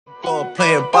Or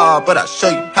playing ball, but I'll show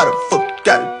you how the fuck you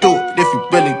gotta do it. If you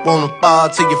really wanna ball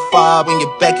till you fall when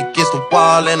you're back against the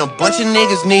wall. And a bunch of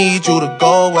niggas need you to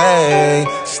go away.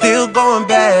 Still going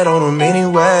bad on them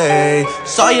anyway.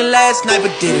 Saw you last night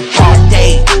but did it all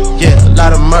day. Yeah, a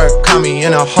lot of murk caught me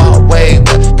in a hard way,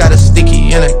 but got a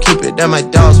sticky and I keep it at my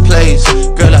dog's place.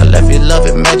 Girl, I left you love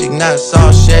it magic, not it's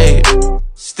all shade.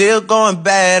 Still going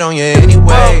bad on you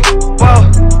anyway. Whoa,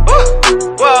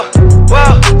 whoa,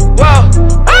 whoa, whoa.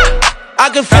 I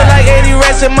can feel like 80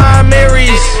 rats in my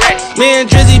Marys. Me and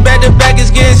Drizzy back to back, it's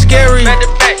getting scary.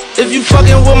 If you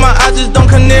fucking with my eyes, just don't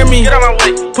come near me.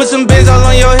 Put some bins all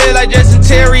on your head like Justin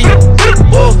Terry.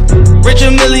 Whoa.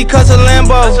 Richard Millie cuss a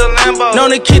Lambo. Known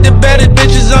to keep the baddest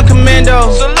bitches on commando.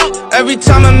 Every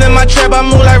time I'm in my trap, I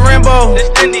move like Rambo.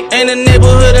 Ain't a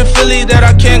neighborhood in Philly that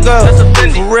I can't go.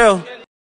 For real.